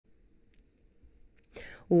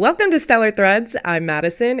Welcome to Stellar Threads. I'm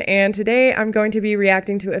Madison, and today I'm going to be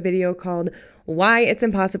reacting to a video called Why It's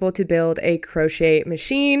Impossible to Build a Crochet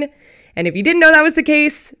Machine. And if you didn't know that was the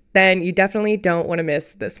case, then you definitely don't want to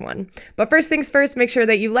miss this one. But first things first, make sure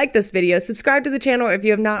that you like this video, subscribe to the channel if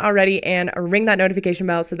you have not already, and ring that notification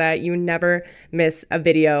bell so that you never miss a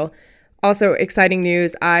video. Also, exciting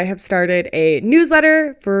news, I have started a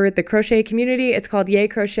newsletter for the crochet community. It's called Yay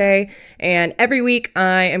Crochet, and every week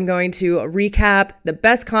I am going to recap the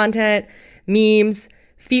best content, memes,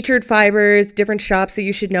 featured fibers, different shops that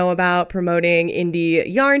you should know about, promoting indie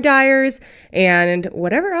yarn dyers, and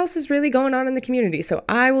whatever else is really going on in the community. So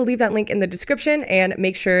I will leave that link in the description and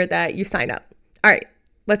make sure that you sign up. All right,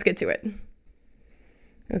 let's get to it.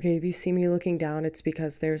 Okay, if you see me looking down, it's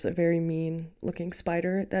because there's a very mean looking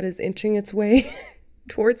spider that is inching its way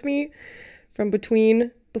towards me from between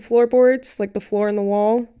the floorboards, like the floor and the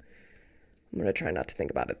wall. I'm gonna try not to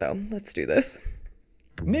think about it though. Let's do this.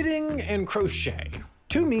 Knitting and crochet,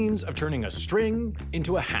 two means of turning a string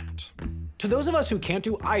into a hat. To those of us who can't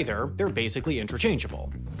do either, they're basically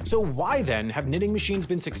interchangeable. So why then have knitting machines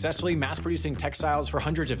been successfully mass-producing textiles for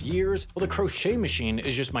hundreds of years, while the crochet machine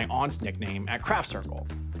is just my aunt's nickname at Craft Circle?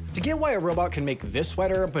 To get why a robot can make this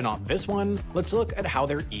sweater but not this one, let's look at how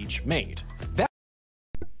they're each made.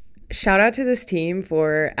 Shout out to this team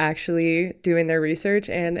for actually doing their research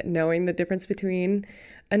and knowing the difference between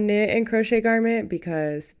a knit and crochet garment,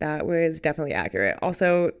 because that was definitely accurate.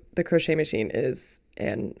 Also, the crochet machine is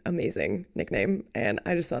an amazing nickname, and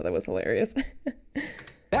I just thought that was hilarious.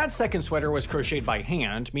 That second sweater was crocheted by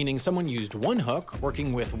hand, meaning someone used one hook,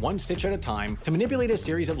 working with one stitch at a time, to manipulate a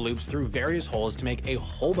series of loops through various holes to make a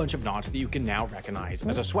whole bunch of knots that you can now recognize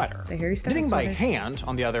as a sweater. Knitting by hand,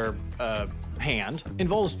 on the other hand,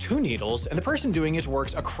 involves two needles, and the person doing it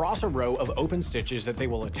works across a row of open stitches that they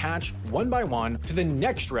will attach one by one to the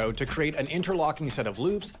next row to create an interlocking set of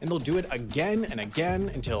loops, and they'll do it again and again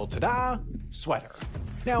until, ta-da, sweater.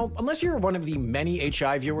 Now, unless you're one of the many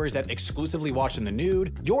HI viewers that exclusively watch in the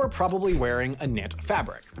nude, you're probably wearing a knit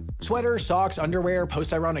fabric. Sweater, socks, underwear,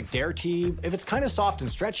 post-ironic dare tee, if it's kind of soft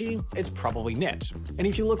and stretchy, it's probably knit. And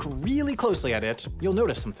if you look really closely at it, you'll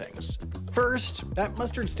notice some things. First, that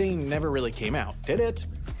mustard stain never really came out, did it?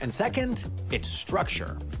 And second, its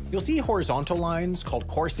structure. You'll see horizontal lines, called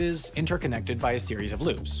courses, interconnected by a series of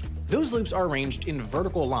loops. Those loops are arranged in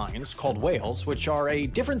vertical lines, called wales, which are a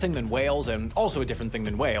different thing than whales and also a different thing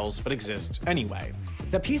than whales, but exist anyway.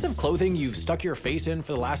 The piece of clothing you've stuck your face in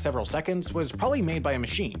for the last several seconds was probably made by a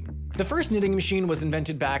machine. The first knitting machine was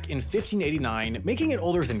invented back in 1589, making it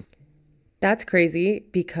older than... That's crazy,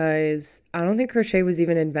 because I don't think crochet was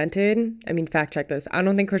even invented. I mean, fact check this. I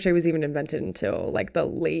don't think crochet was even invented until like the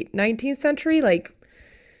late 19th century, like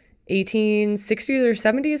 1860s or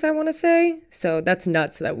 70s, I want to say. So that's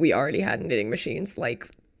nuts that we already had knitting machines like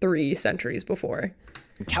 3 centuries before.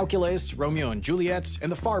 Calculus, Romeo and Juliet,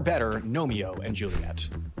 and the far better Nomeo and Juliet.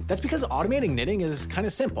 That's because automating knitting is kind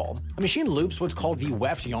of simple. A machine loops what's called the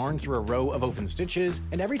weft yarn through a row of open stitches,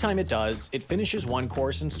 and every time it does, it finishes one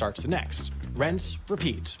course and starts the next. Rinse,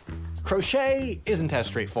 repeat. Crochet isn't as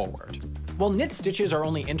straightforward. While knit stitches are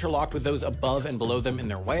only interlocked with those above and below them in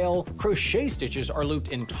their wale, crochet stitches are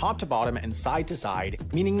looped in top to bottom and side to side,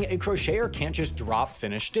 meaning a crocheter can't just drop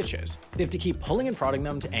finished stitches. They have to keep pulling and prodding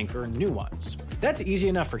them to anchor new ones. That's easy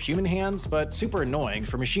enough for human hands, but super annoying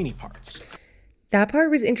for machine parts. That part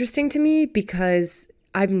was interesting to me because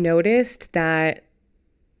I've noticed that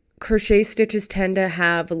crochet stitches tend to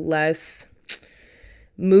have less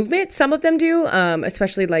movement. Some of them do,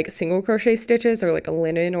 especially like single crochet stitches or like a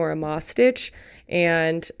linen or a moss stitch.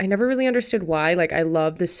 And I never really understood why. Like, I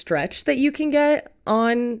love the stretch that you can get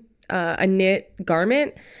on a knit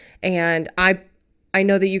garment. And I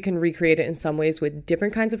know that you can recreate it in some ways with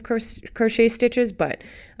different kinds of crochet stitches, but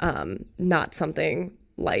not something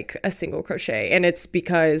like a single crochet. And it's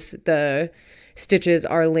because the stitches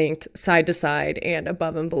are linked side to side and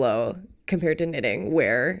above and below, compared to knitting,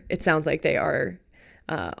 where it sounds like they are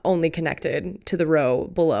only connected to the row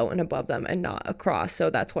below and above them and not across. So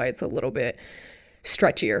that's why it's a little bit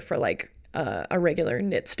stretchier for like a regular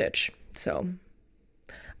knit stitch. So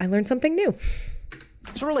I learned something new.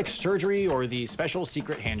 Sort of like surgery or the special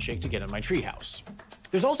secret handshake to get in my treehouse.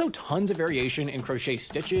 There's also tons of variation in crochet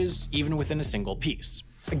stitches, even within a single piece.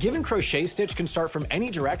 A given crochet stitch can start from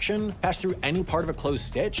any direction, pass through any part of a closed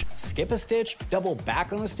stitch, skip a stitch, double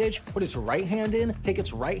back on a stitch, put its right hand in, take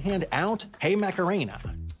its right hand out, hey Macarena.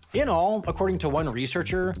 In all, according to one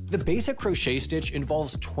researcher, the basic crochet stitch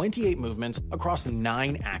involves 28 movements across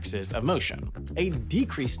 9 axes of motion. A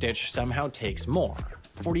decreased stitch somehow takes more.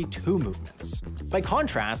 42 movements. By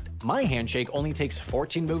contrast, my handshake only takes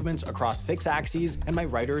 14 movements across 6 axes, and my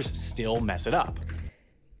writers still mess it up.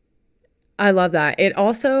 I love that. It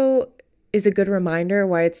also is a good reminder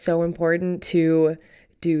why it's so important to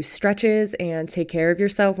do stretches and take care of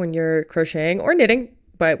yourself when you're crocheting or knitting,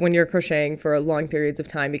 but when you're crocheting for long periods of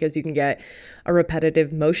time, because you can get a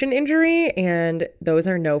repetitive motion injury and those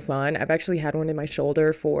are no fun. I've actually had one in my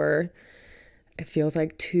shoulder for, it feels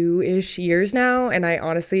like 2-ish years now, and I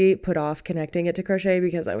honestly put off connecting it to crochet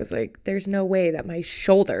because I was like, there's no way that my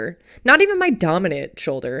shoulder, not even my dominant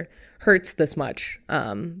shoulder, hurts this much.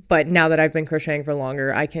 But now that I've been crocheting for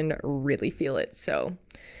longer, I can really feel it. So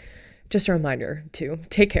just a reminder to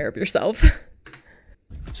take care of yourselves.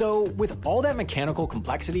 So with all that mechanical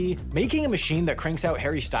complexity, making a machine that cranks out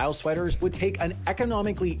Harry Styles sweaters would take an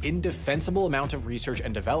economically indefensible amount of research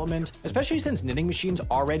and development, especially since knitting machines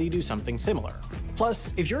already do something similar.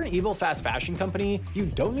 Plus, if you're an evil fast fashion company, you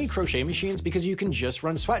don't need crochet machines because you can just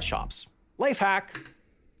run sweatshops. Life hack.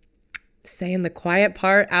 Saying the quiet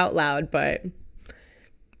part out loud, but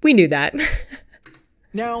we knew that.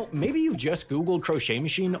 Now, maybe you've just Googled crochet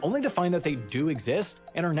machine only to find that they do exist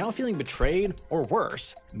and are now feeling betrayed, or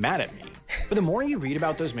worse, mad at me. But the more you read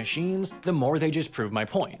about those machines, the more they just prove my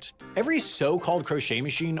point. Every so-called crochet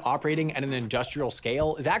machine operating at an industrial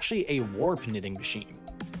scale is actually a warp knitting machine.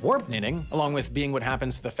 Warp knitting, along with being what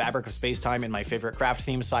happens to the fabric of space-time in my favorite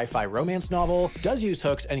craft-themed sci-fi romance novel, does use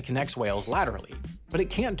hooks and connects whales laterally. But it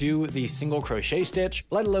can't do the single crochet stitch,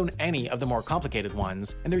 let alone any of the more complicated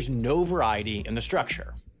ones, and there's no variety in the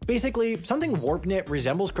structure. Basically, something warp knit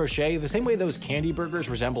resembles crochet the same way those candy burgers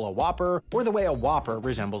resemble a Whopper, or the way a Whopper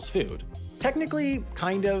resembles food. Technically,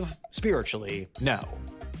 kind of, spiritually, no.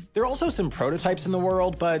 There are also some prototypes in the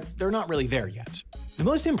world, but they're not really there yet. The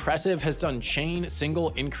most impressive has done chain, single,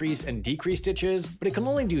 increase, and decrease stitches, but it can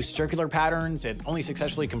only do circular patterns, it only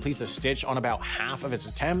successfully completes a stitch on about half of its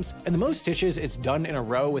attempts, and the most stitches it's done in a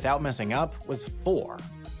row without messing up was 4.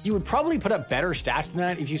 You would probably put up better stats than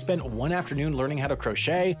that if you spent one afternoon learning how to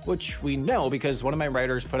crochet, which we know because one of my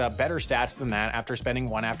writers put up better stats than that after spending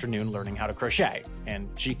one afternoon learning how to crochet, and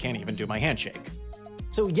she can't even do my handshake.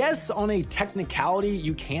 So yes, on a technicality,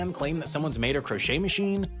 you can claim that someone's made a crochet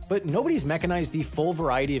machine, but nobody's mechanized the full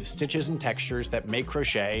variety of stitches and textures that make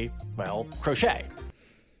crochet, well, crochet.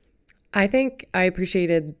 I think I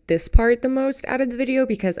appreciated this part the most out of the video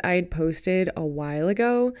because I had posted a while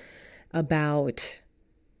ago about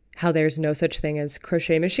how there's no such thing as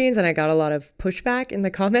crochet machines, and I got a lot of pushback in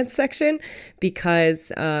the comments section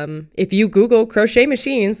because if you Google crochet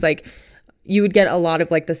machines, like, you would get a lot of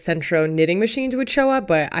like the Centro knitting machines would show up,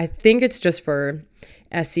 but I think it's just for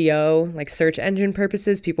SEO, like search engine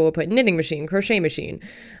purposes. People will put knitting machine, crochet machine.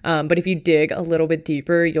 But if you dig a little bit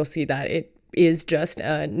deeper, you'll see that it is just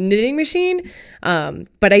a knitting machine.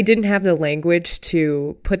 But I didn't have the language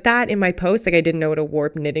to put that in my post. Like, I didn't know what a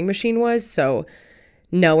warp knitting machine was. So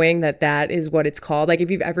knowing that that is what it's called, like if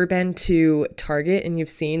you've ever been to Target and you've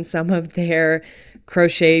seen some of their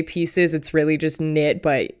crochet pieces, it's really just knit,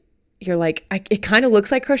 but you're like, it kind of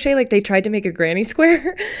looks like crochet, like they tried to make a granny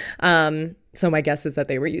square. So my guess is that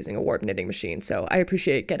they were using a warp knitting machine. So I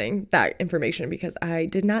appreciate getting that information because I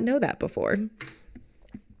did not know that before.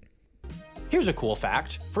 Here's a cool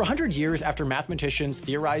fact. For 100 years after mathematicians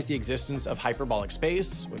theorized the existence of hyperbolic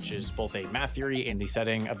space, which is both a math theory and the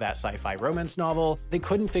setting of that sci-fi romance novel, they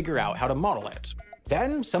couldn't figure out how to model it.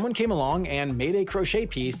 Then someone came along and made a crochet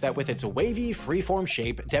piece that with its wavy, freeform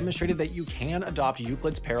shape demonstrated that you can adopt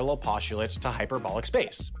Euclid's parallel postulate to hyperbolic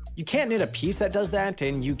space. You can't knit a piece that does that,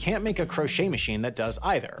 and you can't make a crochet machine that does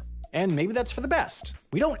either. And maybe that's for the best.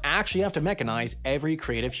 We don't actually have to mechanize every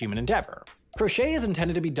creative human endeavor. Crochet is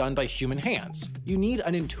intended to be done by human hands. You need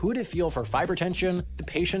an intuitive feel for fiber tension, the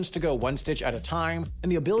patience to go one stitch at a time,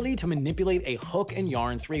 and the ability to manipulate a hook and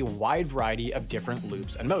yarn through a wide variety of different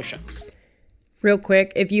loops and motions. Real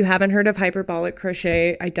quick, if you haven't heard of hyperbolic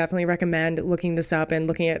crochet, I definitely recommend looking this up and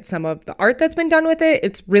looking at some of the art that's been done with it.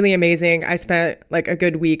 It's really amazing. I spent like a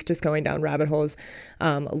good week just going down rabbit holes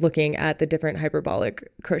looking at the different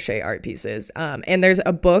hyperbolic crochet art pieces. And there's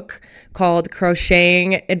a book called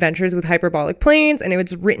Crocheting Adventures with Hyperbolic Planes, and it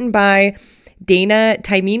was written by Dana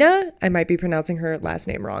Taimina. I might be pronouncing her last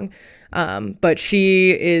name wrong. But she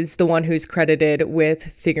is the one who's credited with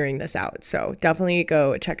figuring this out. So definitely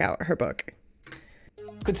go check out her book.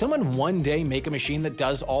 Could someone one day make a machine that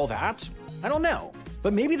does all that? I don't know.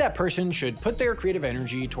 But maybe that person should put their creative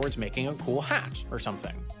energy towards making a cool hat or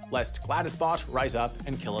something, lest Gladysbot rise up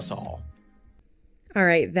and kill us all. All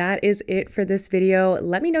right, that is it for this video.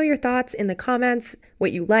 Let me know your thoughts in the comments,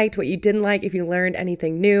 what you liked, what you didn't like, if you learned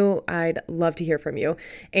anything new. I'd love to hear from you.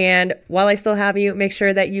 And while I still have you, make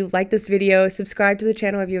sure that you like this video, subscribe to the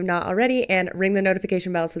channel if you have not already, and ring the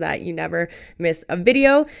notification bell so that you never miss a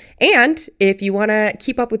video. And if you want to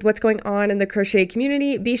keep up with what's going on in the crochet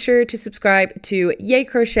community, be sure to subscribe to Yay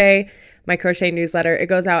Crochet, my crochet newsletter. It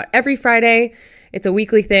goes out every Friday. It's a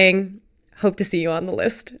weekly thing. Hope to see you on the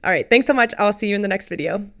list. All right, thanks so much. I'll see you in the next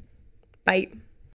video. Bye.